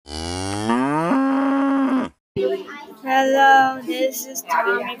Hello, this is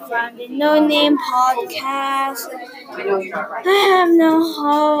Tommy from the No Name Podcast. I have no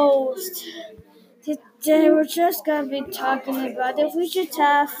host. Today we're just gonna be talking about if we should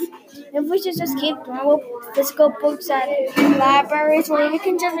just keep throwing physical books at libraries, or we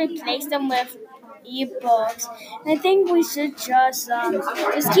can just replace them with ebooks. And I think we should just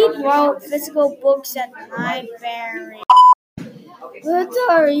keep throwing physical books at libraries. What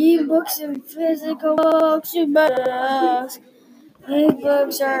are ebooks and physical books? Ebooks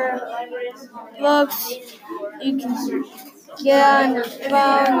are books you can get on your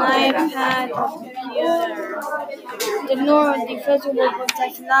phone, iPad, or computer. The physical books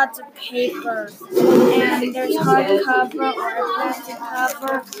has lots of paper, and there's hardcover or plastic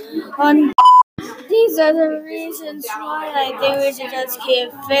cover on. These are the reasons why I think we should just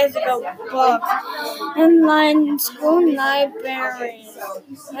keep physical books in school libraries.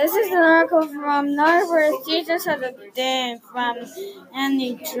 This is an article from Library Teachers Have a Day from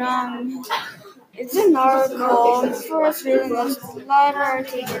Annie Drum. It's an article. First reading is Library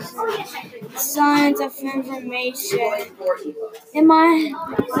Teachers Science of Information. It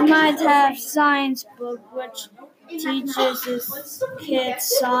might have science book which teaches his kids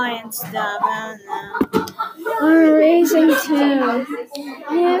science stuff. I don't know. Reason 2.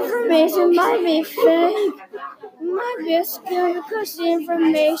 The information might be fake. Might be a scam because the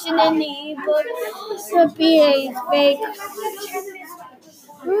information in the ebook could be a fake.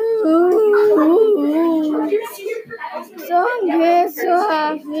 Some kids don't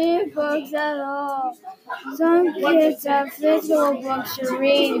have ebooks at all. Some kids have physical books to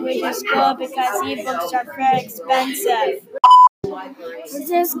read, which is good because ebooks are very expensive. We're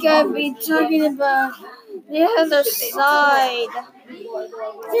just gonna be talking about the other side.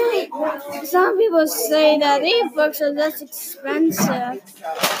 Some people say that ebooks are less expensive,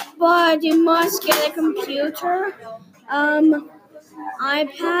 but you must get a computer,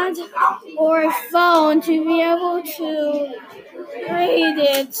 iPad, or a phone to be able to read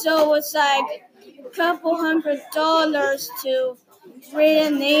it. So it's like a couple $100 to read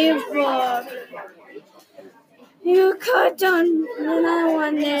an ebook. You cut down, another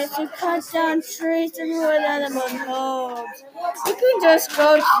one is to cut down trees to ruin animal homes. You can just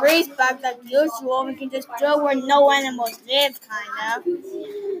grow trees back like usual. We can just grow where no animals live, kind of.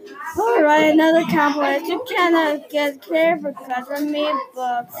 Alright, another compliment. You cannot get clever cuts from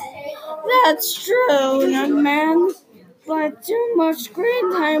ebooks. That's true, young man. But too much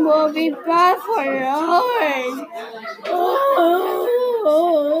screen time will be bad for your eyes.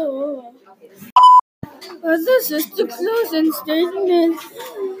 But this is the closing statement.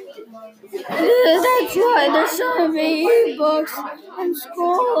 That's why there shouldn't be ebooks in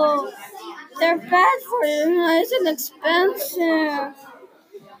school. They're bad for your eyes and expensive.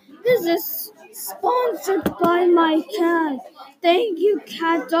 This is sponsored by my cat. Thank you,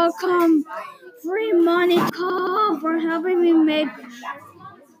 cat.com. Free money call for helping me make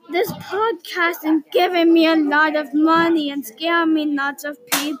this podcast and giving me a lot of money and scaring me lots of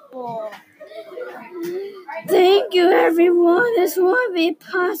people. Thank you, everyone. This won't be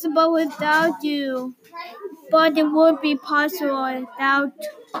possible without you. But it would be possible without.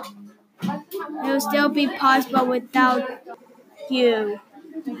 It will still be possible without you.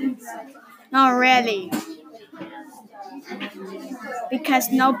 Not really.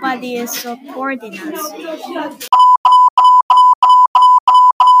 Because nobody is supporting us.